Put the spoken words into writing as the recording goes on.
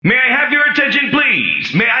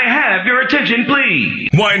please.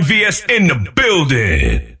 YNVS in the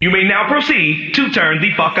building. You may now proceed to turn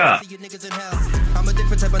the fuck up. I'm a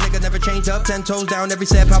different type of nigga, never change up. 10 toes down, every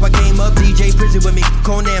step how I came up. DJ Prison with me,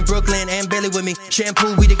 Conan, Brooklyn, and Bailey with me.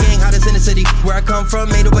 Shampoo, we the gang, hottest in the city. Where I come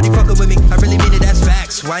from, ain't nobody fucking with me. I really mean it, that's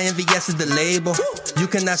facts. YNVS is the label. You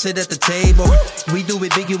cannot sit at the table. We do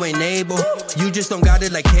it big, you ain't able. You just don't got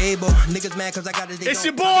it like cable. Niggas mad cause I got it. It's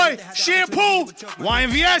your boy, Shampoo,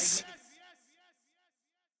 YNVS.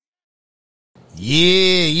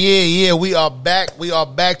 Yeah. We are back. We are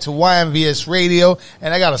back to YNVS Radio,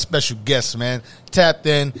 and I got a special guest, man. Tapped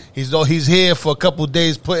in. He's here for a couple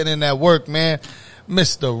days, putting in that work, man.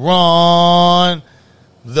 Mr. Ron,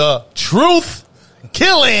 the Truth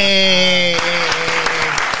Killing.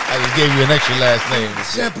 I just gave you an extra last name.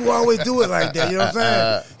 Shampoo always do it like that. You know what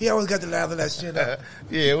I'm saying? He always got to lather that shit up.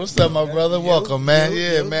 Yeah, what's up, my brother? Welcome,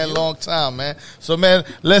 man. Man, long time, man. So, man,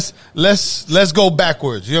 let's go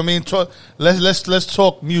backwards. You know what I mean? Let's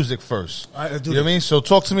talk music first. All right, let's do you know what I mean? So,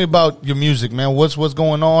 talk to me about your music, man. What's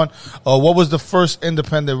going on? What was the first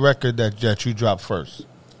independent record that you dropped first?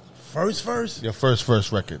 First? Your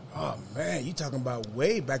first record. Oh man, you talking about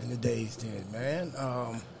way back in the days, then,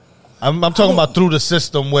 man. I'm talking about through the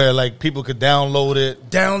system where like people could download it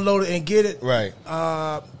and get it. Right.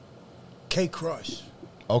 K Crush.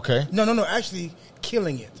 Okay. No. Actually,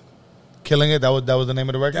 Killing It. Killing It. That was the name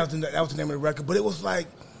of the record. That was the name of the record. But it was like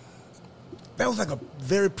a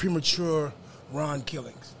very premature Ron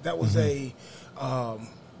Killings. That was a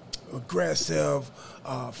aggressive,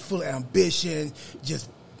 full of ambition. Just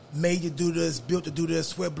made to do this, built to do this,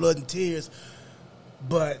 sweat, blood, and tears.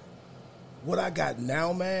 But what I got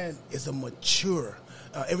now, man, is a mature.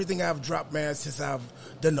 Everything I've dropped, man, since I've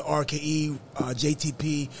done the RKE,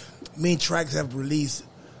 JTP, main tracks have released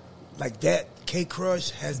like that. K Crush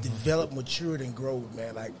has developed, matured, and grown,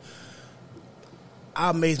 man. Like, I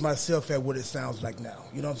amaze myself at what it sounds like now.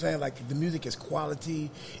 You know what I'm saying? Like, the music is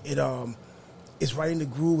quality. It's right in the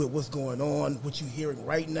groove with what's going on, what you're hearing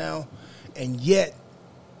right now, and yet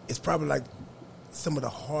it's probably like some of the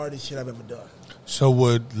hardest shit I've ever done. So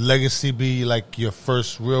would Legacy be like your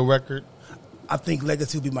first real record? I think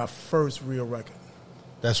Legacy will be my first real record.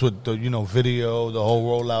 That's what the video, the whole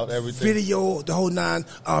rollout, everything. Video, the whole nine.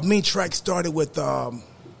 Main track started with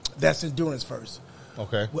That's Endurance first.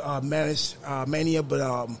 Okay. Managed Mania,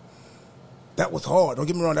 but that was hard. Don't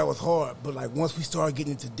get me wrong, that was hard. But like once we started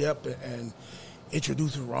getting into depth and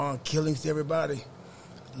introducing Ron Killings to everybody,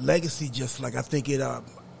 Legacy just like I think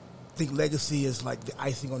Legacy is like the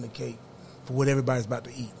icing on the cake for what everybody's about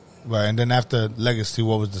to eat. Right, and then after Legacy,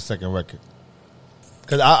 what was the second record?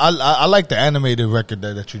 Because I like the animated record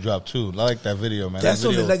that you dropped too. I like that video, man. That's that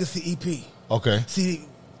video. on the Legacy EP. Okay. See,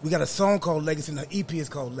 we got a song called Legacy, and the EP is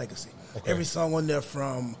called Legacy. Okay. Every song on there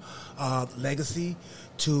from Legacy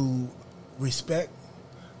to Respect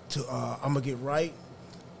to I'm Gonna Get Right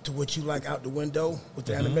to What You Like Out the Window with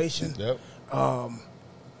the animation. Yep. I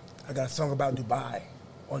got a song about Dubai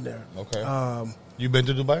on there. Okay. You been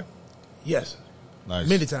to Dubai? Yes. Nice.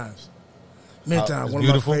 Many times. Many times. One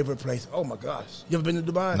beautiful? of my favorite places. Oh, my gosh. You ever been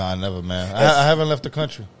to Dubai? Nah, never, man. I haven't left the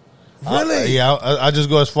country. Really? I just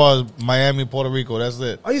go as far as Miami, Puerto Rico. That's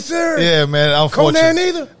it. Are you serious? Yeah, man. Unfortunately. Conan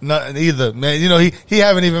either? Not either, man. He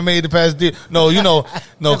haven't even made it past DR.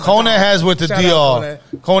 No, Conan has went to Shout out,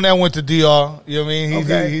 DR. Conan went to DR. You know what I mean?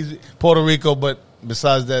 Okay. He's Puerto Rico, but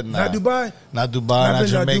besides that, nah. Not Dubai? Not Dubai, not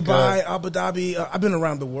Jamaica. Dubai, Abu Dhabi. I've been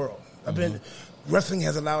around the world. Wrestling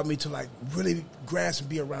has allowed me to like really grasp and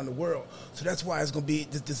be around the world. So that's why it's going to be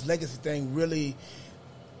this Legacy thing really,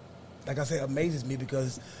 like I said, amazes me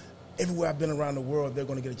because everywhere I've been around the world, they're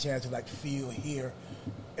going to get a chance to like feel, hear,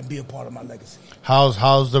 and be a part of my legacy.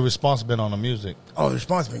 How's the response been on the music? Oh, the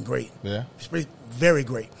response has been great. Yeah? It's very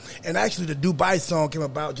great. And actually, the Dubai song came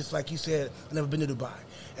about just like you said, I've never been to Dubai.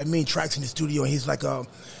 And me and Trax in the studio, and he's like,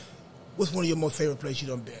 what's one of your most favorite places you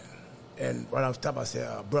done been? And right off the top, I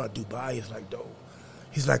said, bro, Dubai is like dope.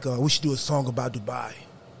 He's like, we should do a song about Dubai.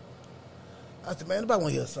 I said, man, nobody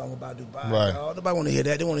want to hear a song about Dubai. Right. Nobody want to hear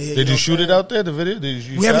that. They want to hear. Did you shoot it out there? The video?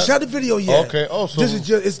 We haven't shot the video yet. Okay. Oh, so this is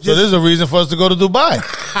just, so this is a reason for us to go to Dubai.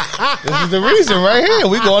 This is the reason right here.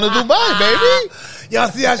 We going to Dubai, baby. Y'all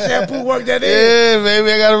see how Shampoo worked that in? Yeah,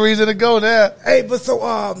 baby. I got a reason to go there. Hey, but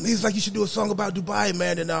so he's like, you should do a song about Dubai,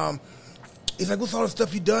 man. And he's like, what's all the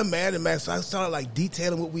stuff you done, man? And man, so I started like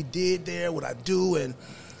detailing what we did there, what I do, and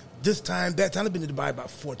that time I've been to Dubai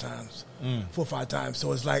about 4 or 5 times.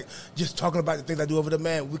 So it's like just talking about the things I do over there,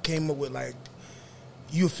 man. We came up with like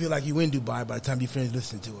you feel like you in Dubai by the time you finish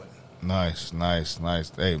listening to it. Nice.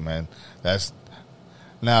 Hey, man, that's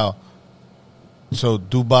now. So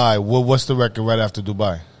Dubai, what's the record right after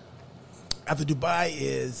Dubai? After Dubai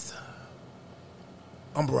is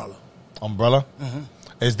Umbrella. Umbrella?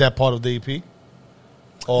 Mm-hmm. Is that part of the EP?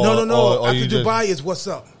 No. Or After you Dubai is What's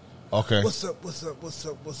Up. Okay. What's up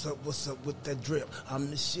with that drip? I'm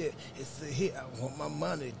the shit. It's a hit. I want my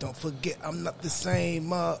money. Don't forget, I'm not the same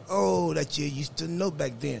that you used to know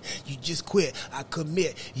back then. You just quit. I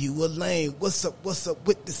commit. You a lame. What's up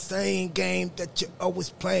with the same game that you always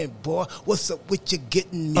playing, boy? What's up with you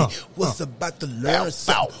getting me? What's about to learn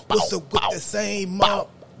something? What's up with the same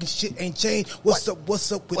shit ain't changed. What's up with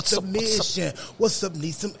the mission? What's up?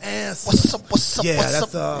 Need some answers. What's up?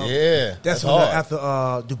 That's that's after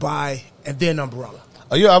Dubai and then Umbrella.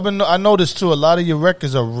 I noticed too. A lot of your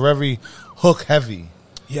records are very hook heavy.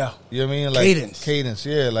 Yeah, you know what I mean, like cadence.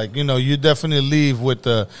 Yeah, like you definitely leave with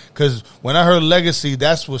the because when I heard Legacy,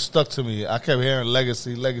 that's what stuck to me. I kept hearing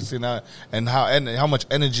Legacy, and how much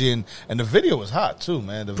energy and the video was hot too,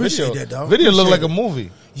 man. The video looked like a movie.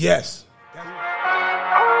 Yes.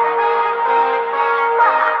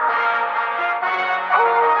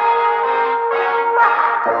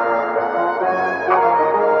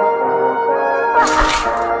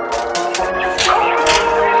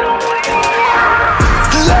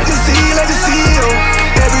 Legacy,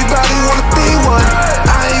 everybody wanna be one.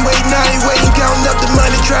 I ain't waiting, counting up the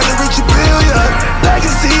money, trying to reach $1 billion.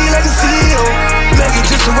 Legacy, make it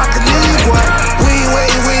just so I can leave one. We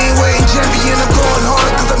ain't waiting, champion, I'm going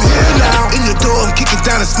hard cause I'm here now. In the door, I'm kicking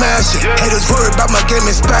down and smashing. Haters worried about my game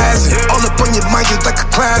and spazzing. All up on your mind just like a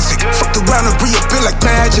classic. Fucked around and re-up like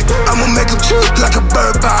magic. I'ma make them choose like a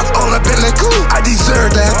bird box. All up in like cool, I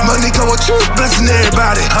deserve that. Money going true, blessing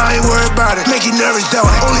everybody. I ain't worried about it, make you nervous down.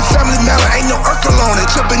 Only family matter, ain't no Urkel on it.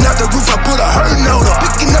 Jumping out the roof, I put a hurtin' on it.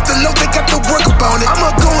 Picking up the load, they got the work up on it.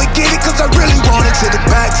 I'ma go and get it cause I really want it. To the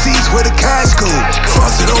back seats where the cash go.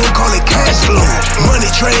 Faucet on, call it cash flow. Money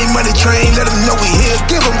train, let them know we here.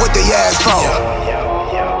 Give them what they ask for.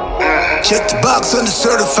 Check the box under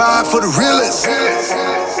certified for the realest.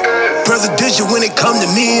 Presidential when it come to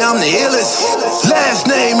me, I'm the illest. Last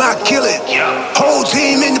name, I kill it. Whole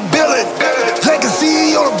team in the building.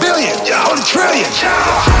 Legacy on $1 billion, on $1 trillion.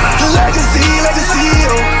 Legacy,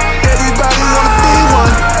 everybody wanna be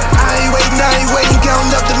one. I ain't waiting,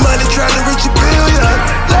 counting up the money, trying to reach $1 billion.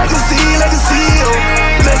 Legacy,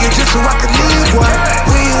 make it just so I can leave one.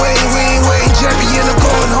 We ain't waiting, champion, I'm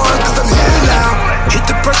going hard cause I'm here now. Hit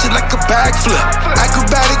the pressure like a backflip.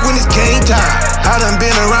 Acrobatic when it's game time. I done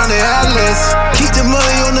been around the atlas. Keep the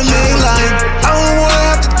money on the main line. I don't wanna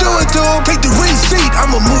have to do it, dude. Take the receipt,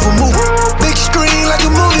 I'ma move. Big screen like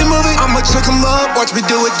a movie. I'ma check them up, watch me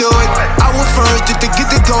do it. I was first just to get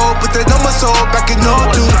the goal, put that on my soul back in all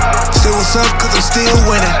two. Say what's up cause I'm still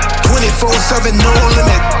winning. 24/7, no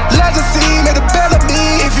limit. Legacy made a better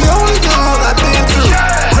me. If you only knew what I've been through.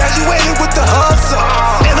 Graduated with the hustle,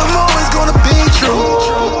 and I'm always gonna be true.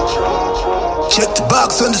 Check the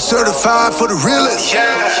box under certified for the realest.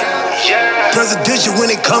 Presidential when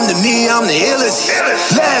it come to me, I'm the illest.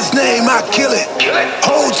 Last name, I kill it.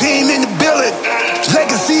 Whole team in the building.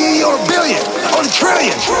 Legacy on $1 billion, on $1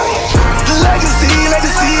 trillion. Legacy,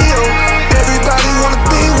 everybody wanna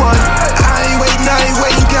be one. I ain't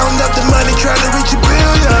waiting, counting up the money, trying to reach $1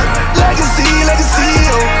 billion. Legacy,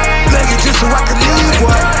 make it just so I can leave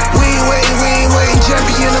one. We ain't waiting,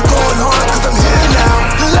 champion, I'm going hard cause I'm here now.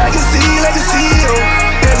 Legacy,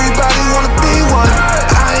 everybody wanna be one.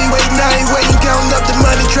 I ain't waiting, counting up the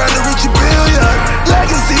money, trying to reach $1 billion.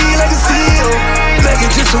 Legacy, make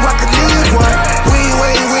it just so I can leave one. We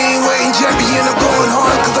ain't waiting, champion, I'm going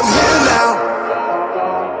hard cause I'm here now.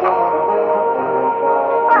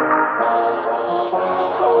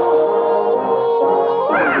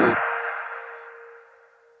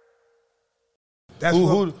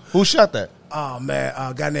 Who shot that? Oh man,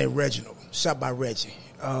 a guy named Reginald, shot by Reggie.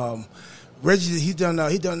 Reggie, he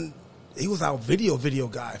was our video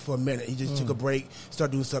guy for a minute. He just took a break,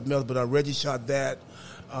 started doing something else. But Reggie shot that.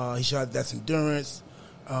 He shot That's Endurance.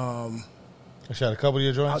 I shot a couple of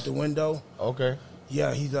your joints? Out the Window. Okay.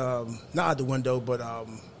 Yeah, he's not Out the Window, but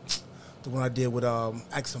the one I did with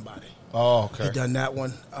Ask Somebody. Oh, okay. He done that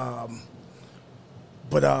one.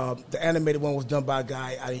 But the animated one was done by a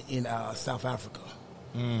guy in South Africa.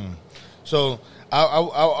 So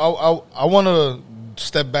I want to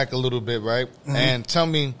step back a little bit, right? Mm-hmm. And tell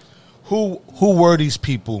me who were these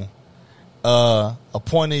people? A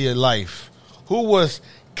point of your life. Who was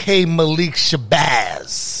K. Malik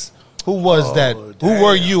Shabazz? Who was that? Damn. Who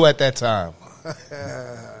were you at that time?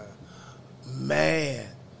 Man,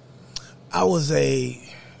 I was a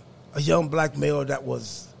young black male that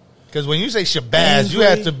was. Because when you say Shabazz, you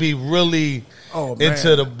have to be really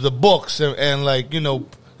into the books and like, you know,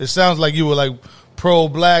 it sounds like you were like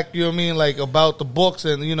pro-black, you know what I mean? Like, about the books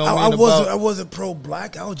and, you know what I mean? I wasn't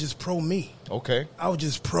pro-black. I was just pro-me. Okay. I was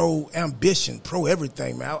just pro-ambition,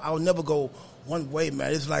 pro-everything, man. I would never go one way,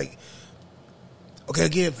 man. It's like, okay,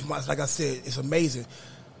 again, like I said, it's amazing.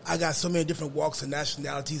 I got so many different walks and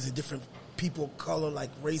nationalities and different people, color,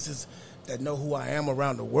 like races that know who I am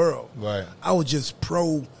around the world. Right. I was just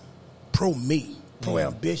pro-me,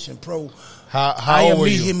 pro-ambition, How I am old were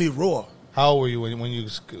me, you? hear me roar. How old were you when you...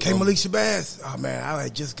 K. Malik Shabazz, oh man, I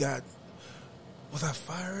had just got, was I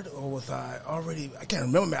fired or was I already, I can't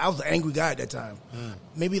remember, man. I was an angry guy at that time.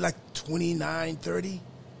 Maybe like 29, 30,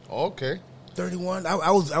 Okay. 31. I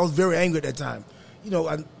was very angry at that time. You know,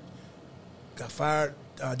 I got fired,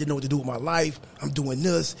 didn't know what to do with my life. I'm doing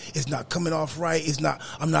this, it's not coming off right,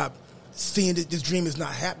 I'm not seeing that this dream is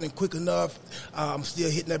not happening quick enough. I'm still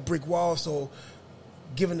hitting that brick wall, so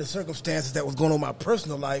given the circumstances that was going on in my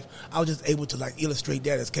personal life, I was just able to like illustrate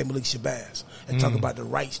that as K. Malik Shabazz and talk about the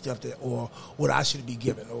right stuff or what I should be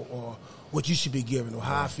given or what you should be given or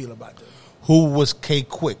how I feel about that. Who was K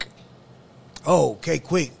Quick? Oh, K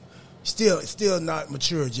Quick, still not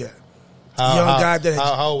matured yet.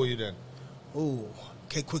 How old were you then? Ooh,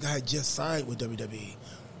 K Quick, I had just signed with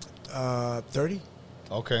WWE. 30.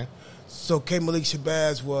 Okay. So K. Malik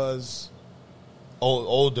Shabazz was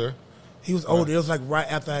Older. He was older. It was like right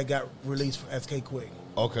after I got released as K Quick.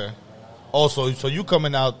 Okay. Also, so you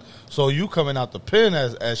coming out the pen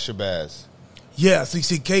as Shabazz. Yeah, so you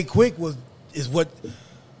see, K Quick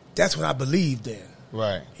that's what I believed in.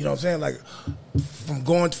 Right. You know what I'm saying? Like,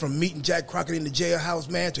 from meeting Jack Crockett in the jailhouse,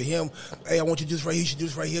 man, to him, hey, I want you to do this right here, you should do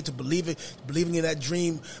this right here, to believing in that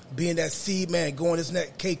dream, being that seed, man, going this and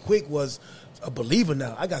that. K Quick was a believer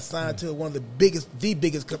now. I got signed to one of the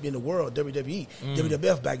biggest company in the world, WWE,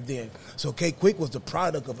 WWF back then. So K Quick was the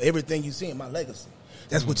product of everything you see in my legacy.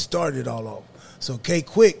 That's what started it all off. So K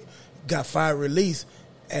Quick got fired, released,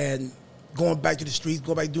 and going back to the streets,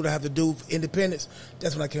 going back to do what I have to do for independence,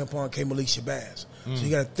 that's when I came upon K. Malik Shabazz. So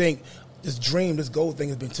you got to think, this dream, this goal thing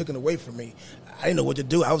has been taken away from me. I didn't know what to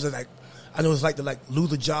do. I was just like, I know it's like to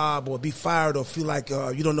lose a job or be fired or feel like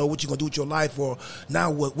you don't know what you're going to do with your life or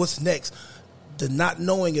now what's next. The not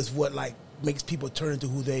knowing is what makes people turn into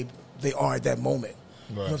who they are at that moment. Right.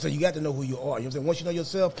 You know what I'm saying? You got to know who you are. You know what I'm saying? Once you know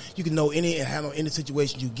yourself, you can know and handle any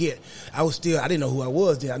situation you get. I didn't know who I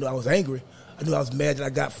was then. I knew I was angry. I knew I was mad that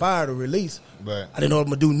I got fired or released. Right. I didn't know what I'm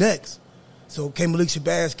going to do next. So K. Malik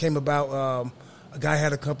Shabazz came about, a guy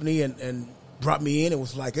had a company and brought me in and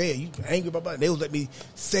was like, hey, you angry about that? They was let me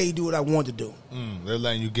do what I wanted to do. They're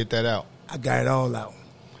letting you get that out. I got it all out.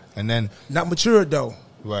 And then... Not matured, though.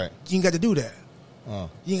 Right. You ain't got to do that. You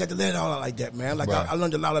ain't got to let it all out like that, man. Like, right. I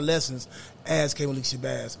learned a lot of lessons as K. Malik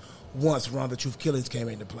Shabazz once Ron the Truth Killings came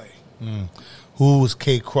into play. Who was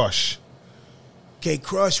K. Crush? K.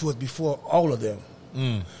 Crush was before all of them.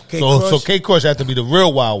 So K. Crush had to be the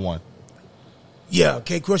real wild one. Yeah,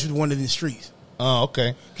 K. Crush was the one in the streets. Oh,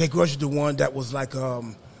 okay. K. Crush was the one that was like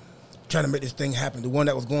trying to make this thing happen. The one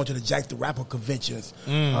that was going to the Jack the Rapper conventions.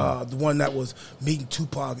 The one that was meeting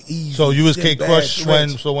Tupac, Eazy. So you was K. Crush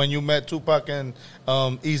when you met Tupac and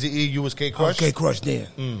Eazy-E, you was K. Crush? I was K. Crush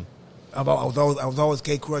then. I was always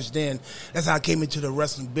K. Crush then. That's how I came into the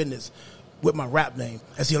wrestling business with my rap name.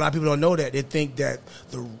 And see, a lot of people don't know that. They think that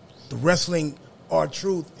the wrestling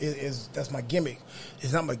R-Truth that's my gimmick.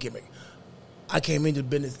 It's not my gimmick. I came into the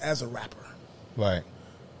business as a rapper. Right.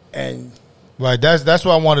 And right, that's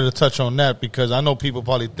why I wanted to touch on that, because I know people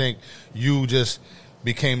probably think you just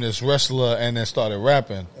became this wrestler and then started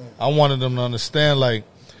rapping. I wanted them to understand, like,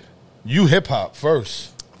 you hip-hop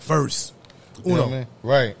first. You know what I mean?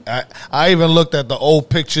 Right. I even looked at the old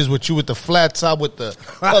pictures with you with the flat top with the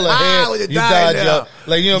color hair. With the you dyed your,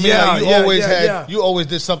 like, you know what I mean? Like you always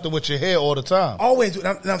did something with your hair all the time. Always,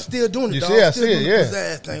 and I'm still doing it. You dog. see, I'm I still see doing it, yeah. the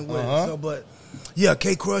pizzazz thing with it. So, but yeah,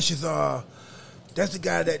 K. Crush is that's the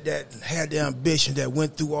guy that had the ambition, that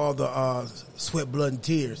went through all the sweat, blood, and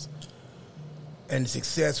tears, and the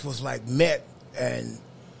success was like met. And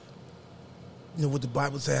you know what the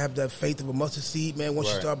Bible says, have that faith of a mustard seed, man. Once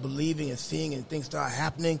you start believing and seeing and things start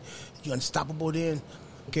happening, you're unstoppable then.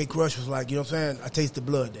 K. Crush was like, you know what I'm saying? I taste the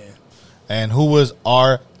blood then. And who was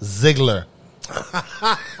R. Ziggler?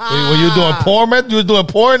 Were you doing porn? You was doing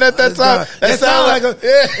porn at that time? That sounds like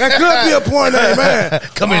that could be a porn name, man.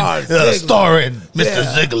 Come in, starring Mr.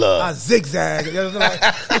 Ziggler. I zigzag. You know what I'm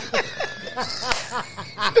saying?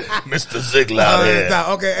 Mr. Ziggler out here.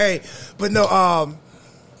 Okay, hey, but no,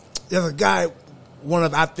 there's a guy, one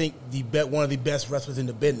of the best wrestlers in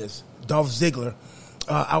the business, Dolph Ziggler.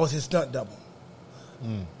 I was his stunt double.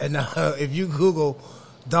 And if you Google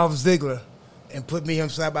Dolph Ziggler and put him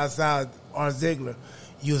side by side, R. Ziggler,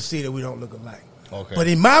 you'll see that we don't look alike. Okay. But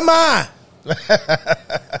in my mind,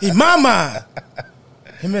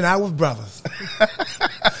 him and I was brothers.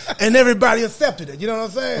 And everybody accepted it. You know what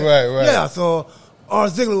I'm saying? Right. Yeah, so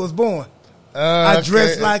Art Ziegler was born. I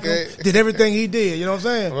dressed like him, did everything he did. You know what I'm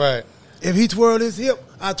saying? Right. If he twirled his hip,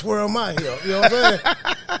 I twirl my hip. You know what I'm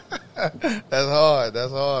saying?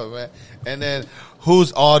 That's hard, man. And then,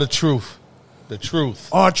 who's All the Truth? The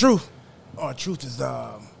Truth. Our truth is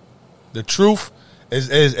The Truth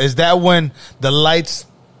is that when the lights,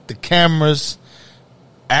 the cameras,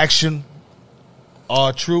 action,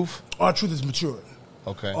 Our Truth? Our truth is mature.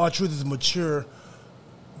 Okay. Our truth is mature.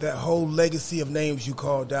 That whole legacy of names you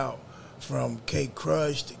called out, from K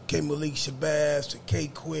Crush to K Malik Shabazz to K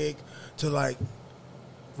Quick to like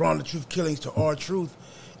Ron the Truth Killings to Our Truth,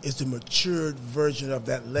 is the matured version of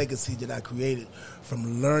that legacy that I created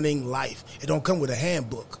from learning life. It don't come with a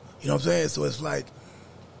handbook. You know what I'm saying? So it's like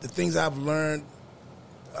the things I've learned,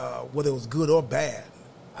 whether it was good or bad,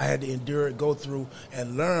 I had to endure it, go through,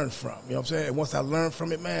 and learn from. You know what I'm saying? And once I learned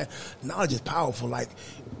from it, man, knowledge is powerful. Like,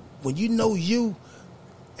 when you know you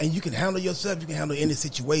and you can handle yourself, you can handle any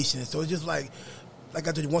situation. So it's just like I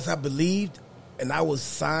told you, once I believed and I was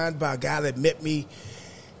signed by a guy that met me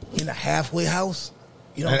in a halfway house,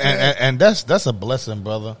 you know what I'm saying? And that's a blessing,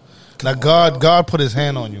 brother. Now, God put his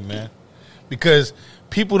hand on you, man. Because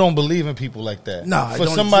people don't believe in people like that. Nah, for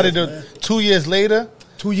somebody exist, to 2 years later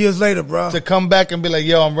 2 years later, bro, to come back and be like,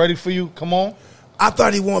 yo, I'm ready for you. Come on. I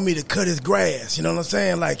thought he wanted me to cut his grass. You know what I'm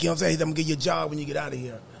saying? Like, you know what I'm saying? He's going to give you a job when you get out of here.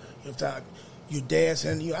 You know what I'm saying? You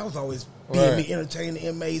dancing. I was always being me, entertaining the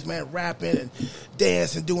inmates, man, rapping and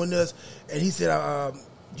dancing, doing this. And he said,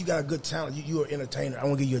 you got a good talent. You're an entertainer. I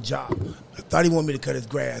want to give you a job. I thought he wanted me to cut his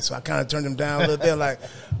grass. So I kind of turned him down a little bit. Like,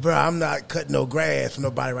 bro, I'm not cutting no grass for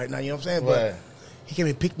nobody right now. You know what I'm saying? But he came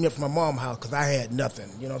and picked me up from my mom's house because I had nothing.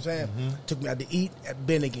 You know what I'm saying? Mm-hmm. Took me out to eat at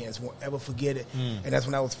Bennigan's. Won't ever forget it. And that's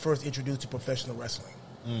when I was first introduced to professional wrestling.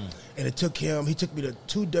 And he took me to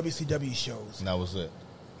 2 WCW shows. And that was it.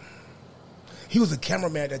 He was a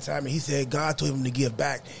cameraman at that time, and he said God told him to give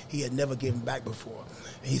back. He had never given back before.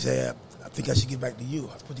 And he said, I think I should give back to you.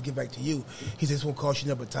 I'm supposed to give back to you. He said, it's going to cost you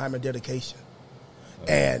nothing but time and dedication.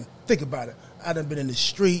 And think about it. I done been in the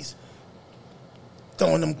streets,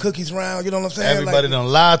 throwing them cookies around, you know what I'm saying? Everybody done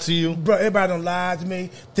lied to you. Bro, everybody done lied to me.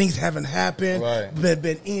 Things haven't happened. Right.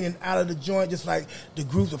 Been in and out of the joint, just like the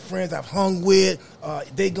groups of friends I've hung with.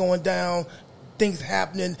 They going down, things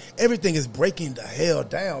happening. Everything is breaking the hell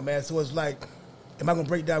down, man. So it's like, am I going to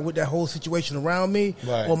break down with that whole situation around me?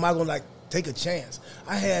 Right. Or am I going to, like, take a chance?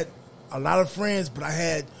 I had a lot of friends, but I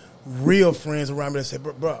had real friends around me that said,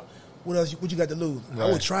 bro, what you got to lose? Right.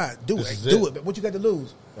 I would try it. Do This it. But what you got to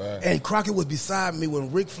lose? Right. And Crockett was beside me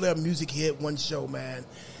when Ric Flair music hit one show, man.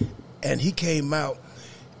 And he came out.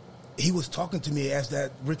 He was talking to me as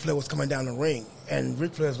that Ric Flair was coming down the ring. And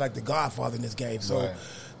Ric Flair is like the godfather in this game. So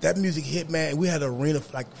that music hit, man. We had an arena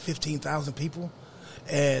of like 15,000 people.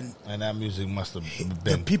 And that music must have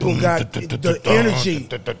been. The people got the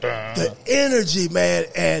energy, man.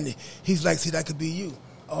 And he's like, see, that could be you.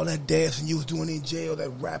 All that dancing you was doing in jail, that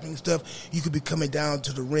rapping stuff, you could be coming down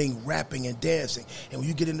to the ring rapping and dancing. And when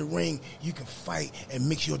you get in the ring, you can fight and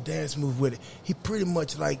mix your dance move with it. He pretty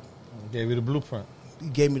much like gave you the blueprint. He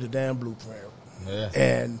gave me the damn blueprint. Yeah.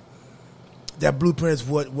 And that blueprint is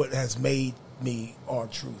what has made me Our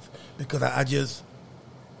Truth. Because I just,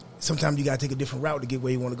 sometimes you got to take a different route to get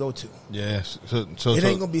where you want to go to. Yeah. So it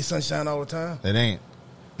ain't going to be sunshine all the time. It ain't.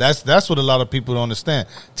 That's what a lot of people don't understand.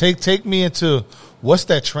 Take me into what's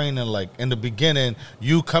that training like? In the beginning,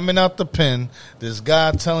 you coming out the pen, this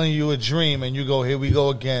guy telling you a dream, and you go, here we go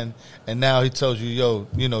again, and now he tells you, yo,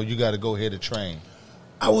 you got to go here to train.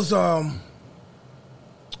 I was I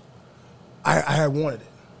had wanted it.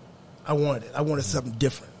 I wanted something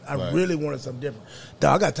different. I really wanted something different.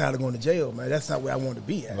 Dog, I got tired of going to jail, man. That's not where I wanted to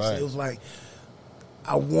be at. Right. It was like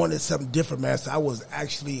I wanted something different, man. So I was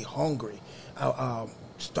actually hungry. I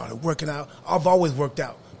started working out. I've always worked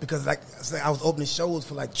out because, like I said, I was opening shows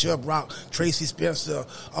for like Chubb Rock, Tracy Spencer,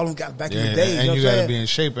 all them guys back in the day. And you got to be in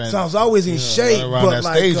shape. And, so I was always in shape, around but that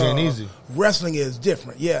like stage ain't easy. Wrestling is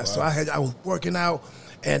different. Yeah, Right. so I was working out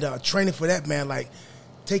and training for that, man. Like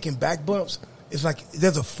taking back bumps. It's like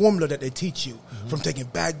there's a formula that they teach you from taking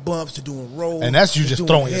back bumps to doing rolls. And that's you just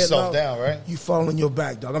throwing yourself headlock. down, right? You fall on your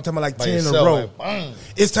back, dog. I'm talking about like By 10 yourself, in a row. like, bang.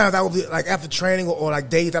 It's times I would be like after training or like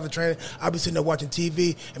days after training, I'd be sitting there watching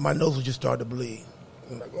TV and my nose would just start to bleed.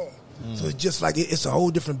 I'm like, oh. So it's just like it's a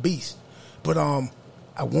whole different beast. But I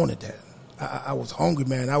wanted that. I was hungry,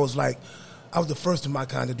 man. I was the first in my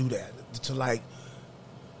kind to do that. To like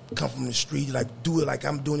come from the street, like do it like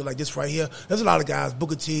I'm doing it like this right here. There's a lot of guys,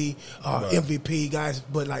 Booker T, MVP guys,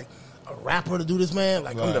 but like a rapper to do this, man.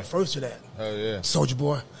 Like I'm the first to that. Hell yeah. Soulja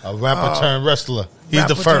Boy. A rapper turned wrestler. He's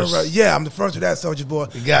Rapper the turned first. Yeah, I'm the first to that, Soulja Boy.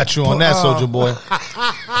 He got you on that, Soulja Boy.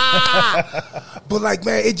 But like,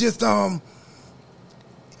 man, it just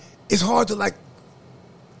it's hard to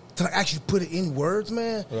actually put it in words,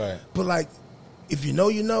 man. Right. But like, if you know,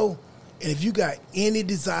 you know, and if you got any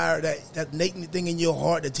desire, that latent thing in your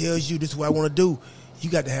heart that tells you this is what I want to do, you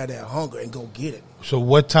got to have that hunger and go get it. So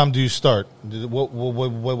what time do you start?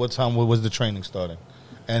 What time was the training starting?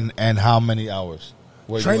 And how many hours?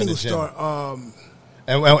 Training will start.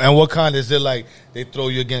 And what kind is it like? They throw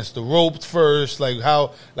you against the ropes first. Like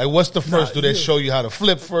how? Like what's the first? Do they show you how to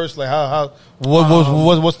flip first? Like how?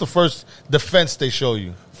 What's the first defense they show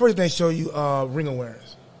you? First they show you ring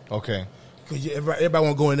awareness. Okay. Because everybody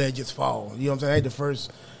want to go in there and just fall. You know what I'm saying?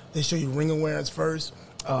 They show you ring awareness first.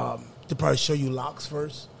 They probably show you locks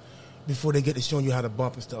first before they get to showing you how to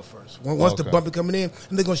bump and stuff first. Once the bump is coming in,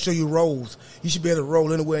 and they're going to show you rolls. You should be able to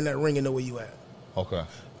roll anywhere in that ring and know where you at. Okay.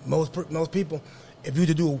 Most people, if you were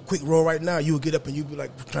to do a quick roll right now, you would get up and you'd be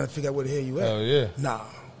like trying to figure out where the hell you at. Hell yeah. Nah.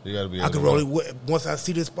 You got to be I can roll it. Once I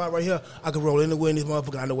see this spot right here, I can roll anywhere in this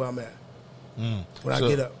motherfucker. I know where I'm at. When I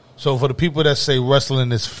get up. So for the people that say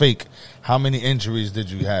wrestling is fake, how many injuries did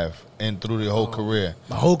you have through your whole career?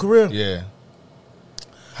 My whole career? Yeah.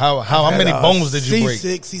 How many bones did you break?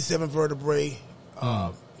 C6, C7 vertebrae,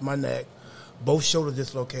 my neck, both shoulders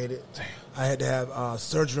dislocated. Damn. I had to have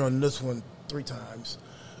surgery on this one 3 times.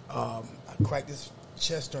 I cracked this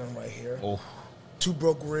chest sternum right here. Oh. 2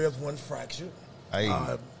 broke ribs, 1 fractured.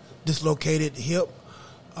 Dislocated hip.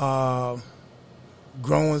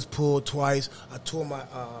 Groins pulled twice. I tore my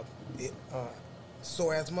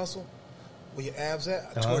psoas muscle, where your abs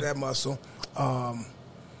at. I tore that muscle.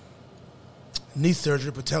 Knee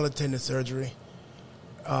surgery, patella tendon surgery,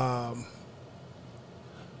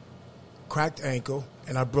 cracked ankle,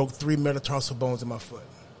 and I broke 3 metatarsal bones in my foot.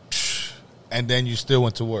 And then you still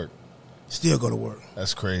went to work? Still go to work.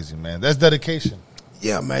 That's crazy, man. That's dedication.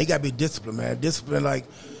 Yeah, man. You got to be disciplined, man. Discipline, like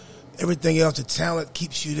everything else, the talent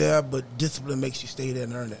keeps you there, but discipline makes you stay there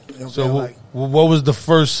and earn it. You know what was the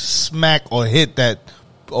first smack or hit that,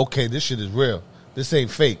 okay, this shit is real. This ain't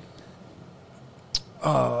fake?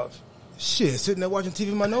 Shit, sitting there watching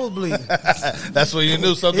TV, my nose bleeding. That's when you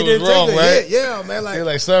knew something was wrong, right? Yeah, man. You're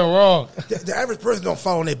like, something wrong. The average person don't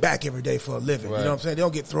fall on their back every day for a living. Right. You know what I'm saying? They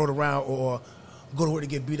don't get thrown around or go to work to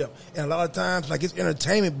get beat up. And a lot of times, like, it's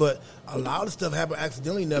entertainment, but a lot of stuff happen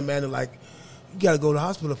accidentally now, man. And, like, you got to go to the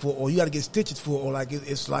hospital for, or you got to get stitches for, or, like,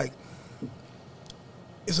 it's like,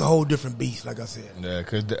 it's a whole different beast, like I said. Yeah,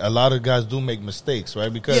 because a lot of guys do make mistakes,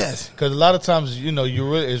 right? Because a lot of times, you know,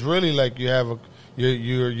 it's really like you have a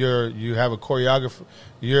choreographer.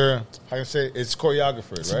 It's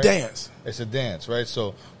choreographed, right? It's a dance. It's a dance, right?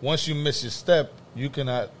 So once you miss your step, you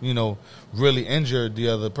cannot, really injure the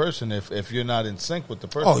other person if you're not in sync with the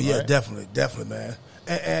person. Oh yeah, right? definitely, man.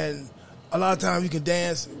 And a lot of times you can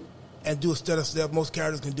dance and do a stutter step. Most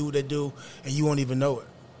characters can do what they do, and you won't even know it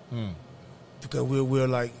because we're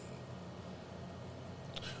like.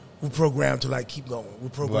 We're programmed to, like, keep going. We're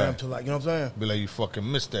programmed to, like, you know what I'm saying? Be like, you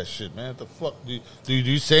fucking missed that shit, man. What the fuck? Do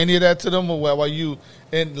you say any of that to them or while you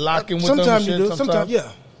locking with them? Sometimes you do. Sometimes,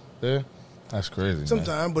 yeah. Yeah? That's crazy,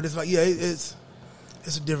 sometimes, but it's like, yeah, it's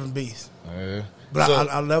a different beast. Yeah. But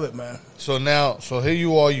I love it, man. So here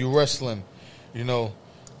you are, you wrestling.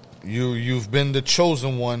 You've been the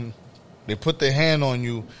chosen one. They put their hand on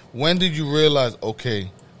you. When did you realize,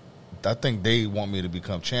 okay, I think they want me to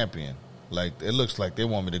become champion? Like, it looks like they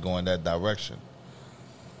want me to go in that direction.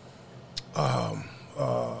 When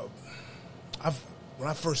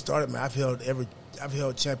I first started, man, I've held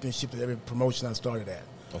championships at every promotion I started at.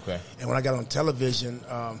 Okay. And when I got on television,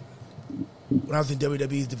 when I was in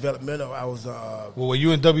WWE's developmental, I was. Were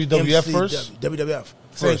you in WWF first? WWF.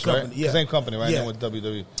 Same company, right? Yeah. Same company, right? Yeah. With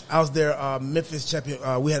WWE. I was their Memphis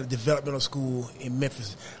champion. We had a developmental school in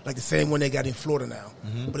Memphis, like the same one they got in Florida now,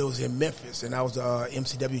 but it was in Memphis, and I was the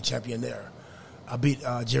MCW champion there. I beat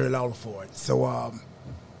Jerry Lawler for it. So all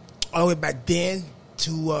the way back then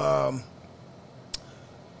to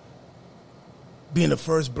being the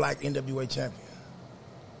first black NWA champion.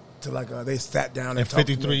 To like they sat down and talked.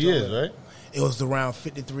 53 years, right? It was around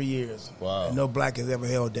 53 years. Wow. And no black has ever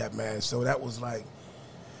held that, man. So that was like,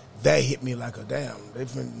 that hit me like a damn.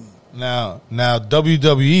 Now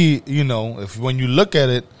WWE, if when you look at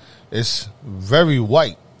it, it's very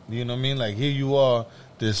white. You know what I mean? Like here you are,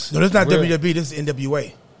 this. No, this is not WWE. This is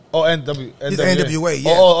NWA. Oh, NWA. This is NWA.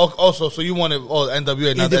 Yeah. Oh, also, so you wanted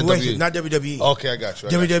NWA, not WWE, not WWE. Okay, I got you.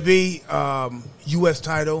 WWE, U.S.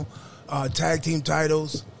 title, tag team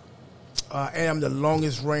titles, and I'm the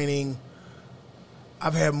longest reigning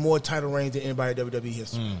I've had more title reigns than anybody in WWE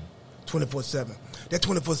history. 24/7. That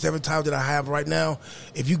 24/7 title that I have right now,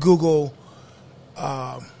 if you Google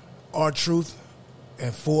R-Truth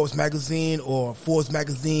and Forbes magazine or Forbes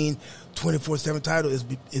magazine 24/7 title is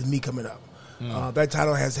me coming up. That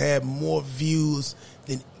title has had more views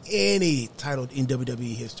than any title in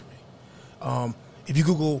WWE history. If you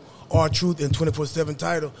Google R-Truth and 24/7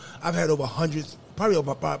 title, I've had over hundreds, probably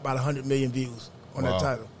about 100 million views on that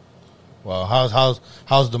title. Well,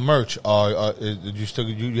 how's the merch? Did you still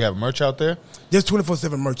you have merch out there? There's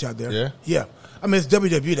 24/7 merch out there. Yeah? Yeah. I mean, it's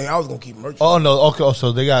WWE. I was gonna keep merch. Oh no, okay. Oh,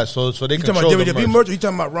 so they got so they You control talking about the WWE merch? Or you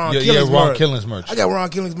talking about Ron Killings merch? Yeah, Ron Killings merch. I got Ron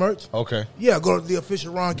Killings merch. Okay. Yeah, go to the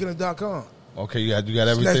official RonKillings.com. Okay, you got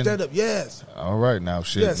everything. Snatch that up, yes. All right, now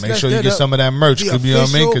shit. Yeah, Make snatch sure you that get up. some of that merch. The Could be, you know what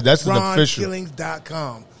I mean? Because that's an official.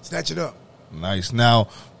 RonKillings.com. Snatch it up. Nice. Now,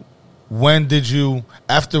 when did you,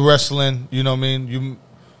 after wrestling, you know what I mean,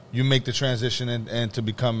 you make the transition and to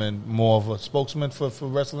becoming more of a spokesman for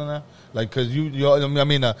wrestling now? Like, because you're I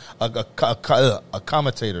mean, a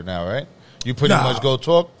commentator now, right? You pretty much go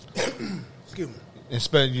talk? Excuse me.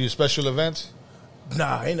 And you special events?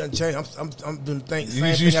 Nah, ain't nothing changed. I'm doing things.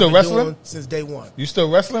 You still wrestling? Since day one. You still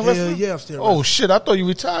wrestling? Hell yeah, I'm still Oh, wrestling. shit. I thought you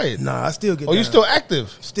retired. Nah, I still get Oh, you down. still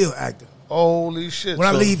active? Still active. Holy shit. When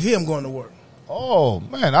I So- leave here, I'm going to work. Oh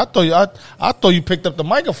man, I thought you picked up the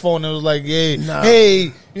microphone and was like, "Yeah, Nah.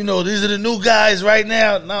 hey, you know, these are the new guys right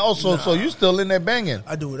now." Now, also, so you still in there banging?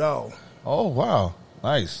 I do it all. Oh wow,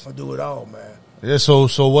 nice. I do it all, man. Yeah. So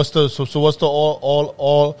what's the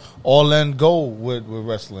all end goal with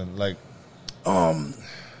wrestling? Like,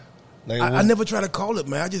 I never try to call it,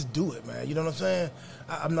 man. I just do it, man. You know what I'm saying?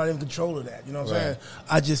 I'm not in control of that. You know what I'm saying?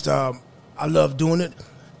 I just I love doing it.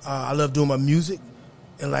 I love doing my music.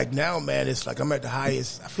 And like now, man, it's like I'm at the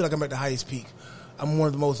highest. I feel like I'm at the highest peak. I'm one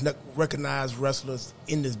of the most recognized wrestlers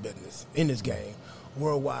in this business, in this game,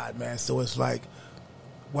 worldwide, man. So it's like,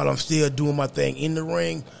 while I'm still doing my thing in the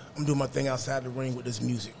ring, I'm doing my thing outside the ring with this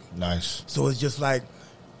music. Nice. So it's just like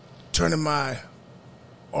turning my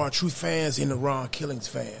R-Truth fans into Ron Killings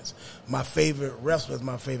fans. My favorite wrestler is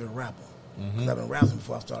my favorite rapper. Because I've been rapping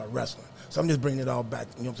before I started wrestling. So I'm just bringing it all back.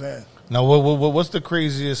 You know what I'm saying? Now, what's the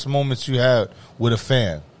craziest moments you had with a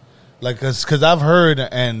fan? Like, because I've heard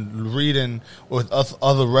and reading with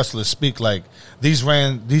other wrestlers speak, like, these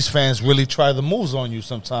fans really try the moves on you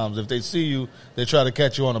sometimes. If they see you, they try to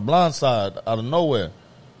catch you on the blind side out of nowhere.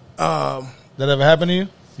 That ever happened to you?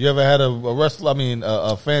 You ever had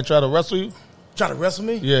a fan try to wrestle you? Try to wrestle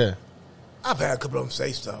me? Yeah. I've had a couple of them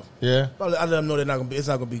say stuff. Yeah? But I let them know it's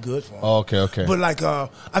not gonna be good for them. Oh, okay. But like, I've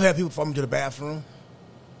had people follow me to the bathroom.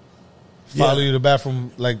 Follow you to the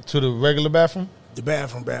bathroom, like to the regular bathroom? The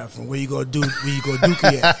bathroom, where you go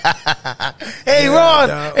dookie at. Hey,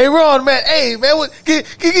 Yeah, Ron, man. Hey, man, get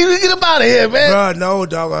him out of here, man. Bro, no,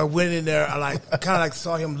 dog. I went in there. I kind of like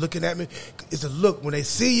saw him looking at me. It's a look when they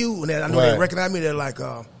see you, and I know they recognize me. They're like,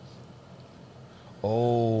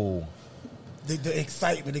 oh, the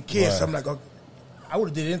excitement, the kiss. Right. I'm like, I would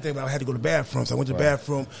have did anything, but I had to go to the bathroom. So I went to the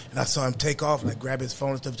bathroom, and I saw him take off, and I grabbed his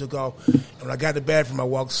phone and stuff, took off. And when I got to the bathroom, I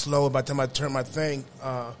walked slow. By the time I turned my thing,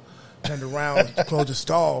 turned around, closed the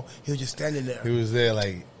stall, he was just standing there. he was there,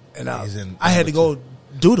 like, And he's in I had to go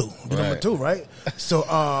doodle, number Right. 2, right? So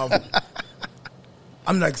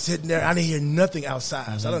I'm like sitting there. I didn't hear nothing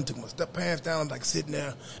outside. So I done took my pants down. I'm like sitting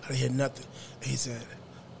there. I didn't hear nothing. And he said,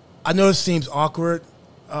 I know this seems awkward,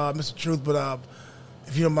 Mr. Truth, but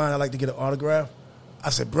if you don't mind, I'd like to get an autograph. I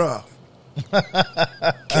said, bruh,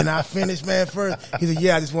 can I finish, man, first? He said,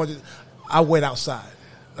 yeah, I just wanted to. I'll wait outside.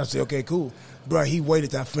 I said, okay, cool. Bruh, he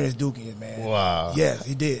waited till I finished duking it, man. Wow. Yes,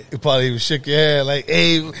 he did. He probably even shook your head like,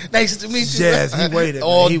 hey, nice to meet you. Yes, he waited.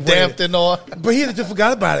 All man. He damped waited. and all. But he just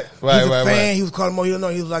forgot about it. Right, He's a right, fan. right. He was calling more. You don't know.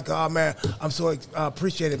 He was like, "Oh man, I'm so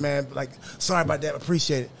appreciate it, man. Like, sorry about that.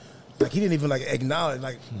 Appreciate it." Like he didn't even like acknowledge.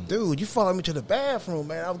 Like, dude, you followed me to the bathroom,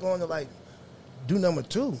 man. I was going to like do number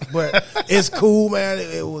 2, but it's cool, man.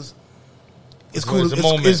 It was. It's cool. It's a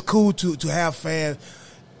moment. It's cool to have fans.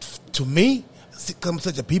 To me, come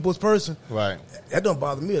such a people's person. Right. That don't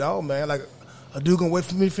bother me at all, man. Like a dude gonna wait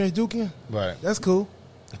for me to finish duking. Right. That's cool.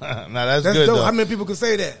 Nah, that's That's good, dope. though. How many people can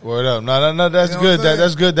say that? Word up. No, that's You know good. what I'm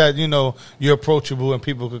That's good that, you know, you're approachable and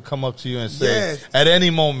people could come up to you and say, Yes. at any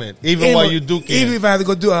moment, even while you duking. Even if I had to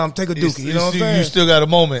go take a dookie, you know what I'm saying? You still got a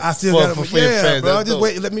moment. I still got a for your yeah, fans. bro. That's Just dope.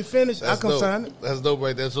 wait, let me finish. I'll That's come dope. sign it. That's dope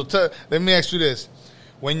right there. So let me ask you this.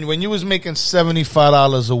 When you was making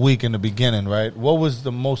 $75 a week in the beginning, right? What was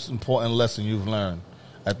the most important lesson you've learned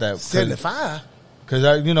at that? 75. Because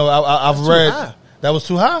I've That's too read high. that was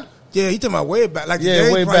too high. Yeah, you talking about way back, like Yeah,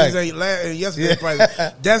 today's way prices back. ain't yesterday's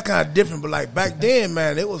prices. That's kind of different, but like back then,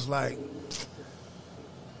 man, it was like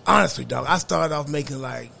Honestly, dog, I started off making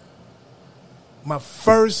like my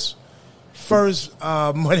first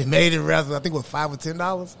money made in wrestling. I think it was $5 or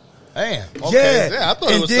 $10. Damn. Okay. Yeah, I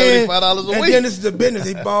thought it was $75 a week. And then this is the business.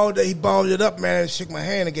 He balled it up, man, and shook my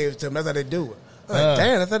hand and gave it to him. That's how they do it. I'm like,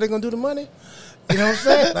 damn, that's how they gonna do the money? You know what I'm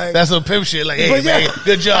saying? Like, that's some pimp shit. Like, hey, man,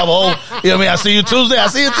 good job, ho. You know what I mean? I see you Tuesday,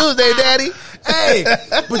 daddy. Hey,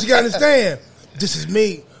 but you gotta understand, this is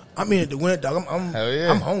me. I'm in it to win it, dog.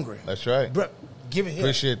 I'm hungry. That's right. Bro, give it here.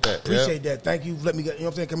 Appreciate that. Appreciate that. Thank you. Let me get, you know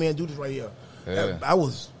what I'm saying? Come here and do this right here. Yeah. I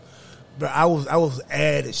was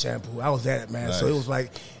at it, Shampoo. I was at it, man. Nice. So it was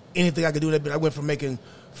like anything I could do that bit. I went from making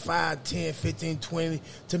 5, 10, 15, 20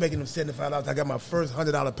 to making them $75. I got my first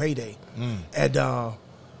 $100 payday. And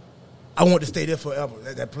I wanted to stay there forever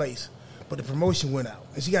at that place. But the promotion went out.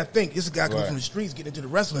 And so you got to think, this is a guy coming from the streets getting into the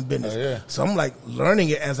wrestling business. So I'm like learning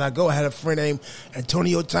it as I go. I had a friend named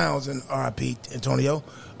Antonio Townsend, R.I.P. Antonio.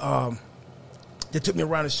 They took me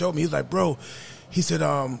around and showed me. He was like, bro, he said,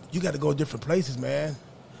 you got to go different places, man.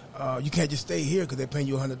 You can't just stay here because they're paying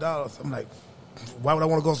you $100. I'm like, why would I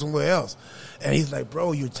want to go somewhere else? And he's like,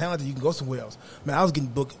 bro, you're talented. You can go somewhere else. Man, I was getting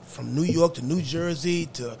booked from New York to New Jersey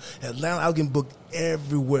to Atlanta. I was getting booked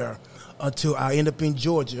everywhere until I ended up in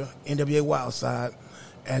Georgia, NWA Wildside.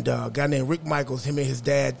 And a guy named Rick Michaels, him and his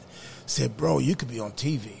dad, said, bro, you could be on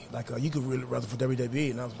TV. Like, you could really wrestle for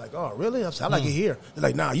WWE. And I was like, oh, really? I said, I like it here. They're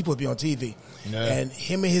like, nah, you supposed to be on TV. Yeah. And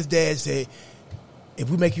him and his dad said, if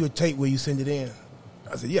we make you a tape, will you send it in?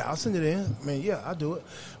 I said, yeah, I'll send it in. I mean, yeah, I'll do it.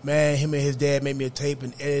 Man, him and his dad made me a tape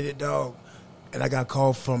and edited it, dog. And I got a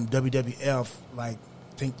call from WWF, like,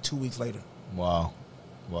 I think 2 weeks later. Wow.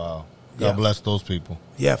 God bless those people.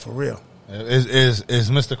 Yeah, for real. Is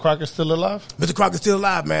Mr. Crockett still alive? Mr. Crockett's still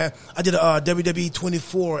alive, man. I did a WWE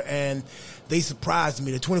 24, and they surprised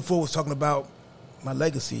me. The 24 was talking about my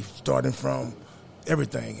legacy, starting from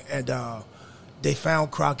everything. And they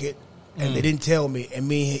found Crockett, and they didn't tell me.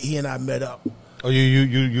 And he and I met up. Oh,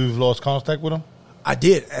 you've lost contact with him? I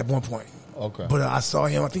did at one point. Okay. But I saw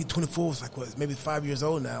him. I think 24 was like, what, maybe 5 years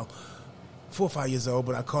old now. 4 or 5 years old,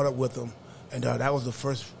 but I caught up with him. And that was the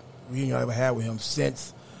first reunion I ever had with him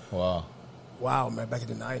since. Wow, man, back in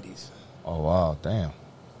the 90s. Oh, wow, damn.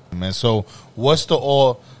 Man, so what's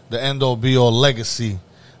the end-all, be-all legacy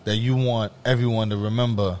that you want everyone to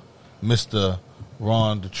remember Mr.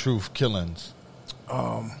 Ron the Truth Killings?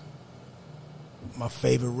 My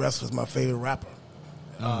favorite wrestler, my favorite rapper.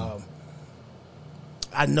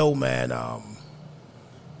 I know, man,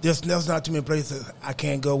 there's not too many places I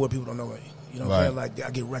can't go where people don't know me. You know what I'm saying? Like,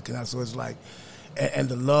 I get recognized, so it's like, and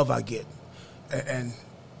the love I get, and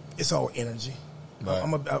it's all energy. Right.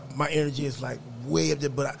 My energy is like way up there,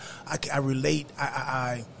 but I relate.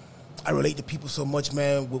 I relate to people so much,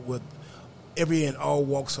 man, with every and all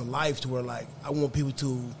walks of life, to where like I want people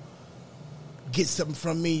to get something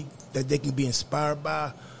from me that they can be inspired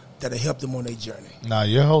by, that'll help them on their journey. Nah,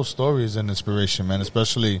 your whole story is an inspiration, man.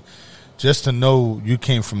 Especially just to know you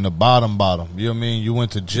came from the bottom. You know what I mean? You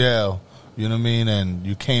went to jail. You know what I mean? And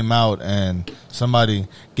you came out, and somebody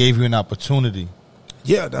gave you an opportunity.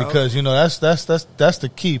 Yeah, dog. Because you know that's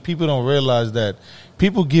the key. People don't realize that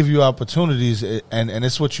people give you opportunities, and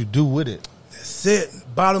it's what you do with it. That's it.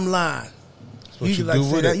 Bottom line. That's what you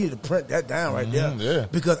do with it. You need to print that down right there. Yeah.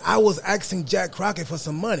 Because I was asking Jack Crockett for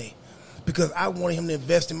some money, because I wanted him to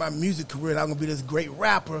invest in my music career, and I'm gonna be this great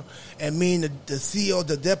rapper. And me and the CEO,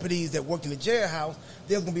 the deputies that worked in the jailhouse,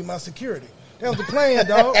 they was gonna be my security. That was the plan,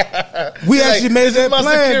 dog. We actually made that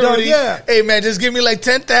plan, dog. Yeah. Hey, man, just give me like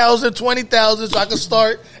 10,000, 20,000 so I can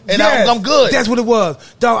start, and I'm good. That's what it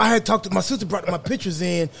was. Dog, I had talked to my sister, brought my pictures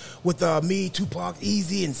in with me, Tupac,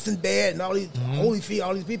 Easy, and Sinbad, and all these Holyfield,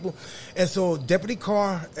 all these people. And so Deputy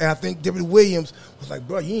Carr, and I think Deputy Williams was like,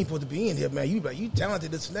 bro, you ain't supposed to be in here, man. You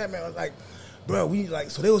talented, this and that, man. I was like, bro,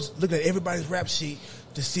 so they was looking at everybody's rap sheet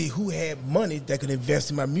to see who had money that could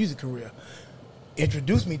invest in my music career.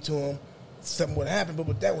 Introduced me to him. Something would happen,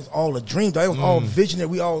 but that was all a dream. That was all visionary.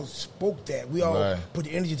 We all spoke that. We all put the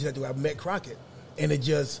energy to that. I met Crockett, and it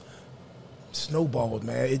just snowballed,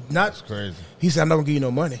 man. That's crazy. He said, "I'm not gonna give you no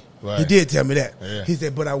money." Right. He did tell me that. Yeah. He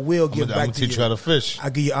said, "But I will give back to you. I'm gonna teach you how to fish. I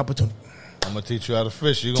give you opportunity. I'm gonna teach you how to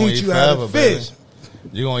fish. You're gonna eat forever, baby.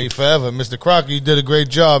 You're gonna eat forever, Mr. Crockett. You did a great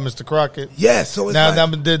job, Mr. Crockett. Yeah. So it's now,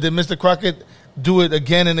 did Mr. Crockett do it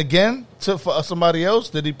again and again for somebody else?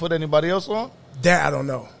 Did he put anybody else on? That I don't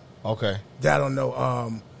know. Okay. That I don't know.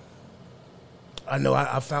 I know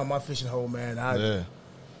I found my fishing hole, man. Yeah.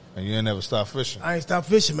 And you ain't never stopped fishing. I ain't stopped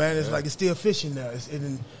fishing, man. It's like it's still fishing now.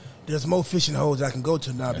 There's more fishing holes I can go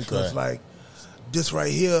to now. That's because like this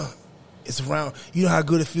right here, it's around. You know how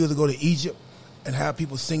good it feels to go to Egypt and have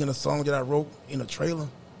people singing a song that I wrote in a trailer?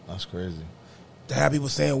 That's crazy. to have people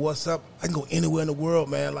saying, what's up? I can go anywhere in the world,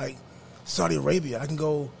 man, like Saudi Arabia. I can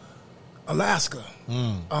go Alaska,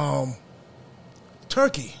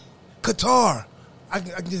 Turkey, Qatar. I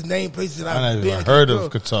can just name places that I've never been. even heard of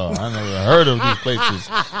Qatar. I never heard of these places.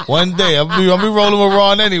 One day, I'll be rolling with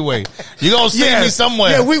Ron anyway. You gonna see me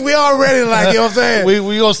somewhere. Yeah, we already like, you know what I'm saying?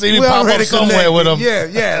 we gonna see me pop up somewhere with him. Yeah,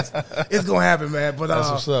 yes. It's gonna happen, man. But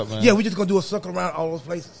that's what's up, man. Yeah, we just gonna do a circle around all those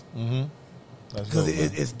places. Mm-hmm. Because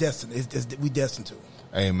it's destined. We destined to.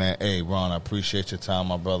 Hey, man. Hey, Ron, I appreciate your time,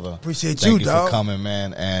 my brother. Appreciate Thank you, you dog. for coming,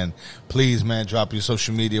 man. And please, man, drop your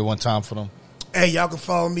social media one time for them. Hey, y'all can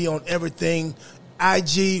follow me on everything.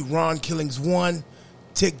 IG, Ron Killings 1.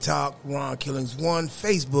 TikTok, Ron Killings 1.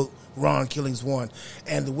 Facebook, Ron Killings 1.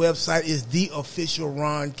 And the website is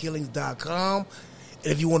theofficialronkillings.com.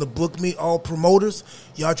 And if you want to book me, all promoters,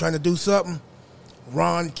 y'all trying to do something,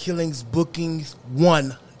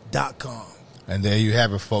 RonKillingsBookings1.com. And there you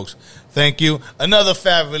have it, folks. Thank you. Another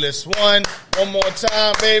fabulous one. One more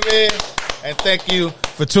time, baby. And thank you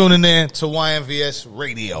for tuning in to YNVS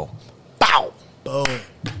Radio. Bow. Boom.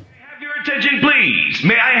 Attention, please.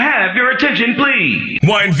 May I have your attention, please?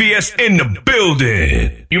 YNVS in the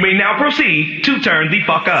building. You may now proceed to turn the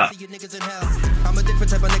fuck up. See you niggas in hell. I'm a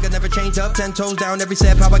different type of nigga, never change up. 10 toes down, every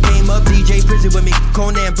step how I came up. DJ Prison with me,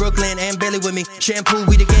 Conan, Brooklyn, and Bailey with me. Shampoo,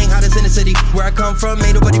 we the gang, hottest in the city. Where I come from,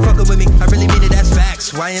 ain't nobody fucking with me. I really mean it, that's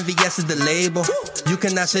facts. YNVS is the label. You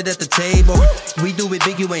cannot sit at the table. We do it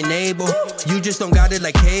big, you ain't able. You just don't got it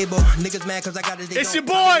like cable. Niggas mad cause I got it. It's your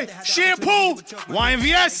boy, Shampoo,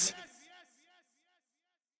 YNVS.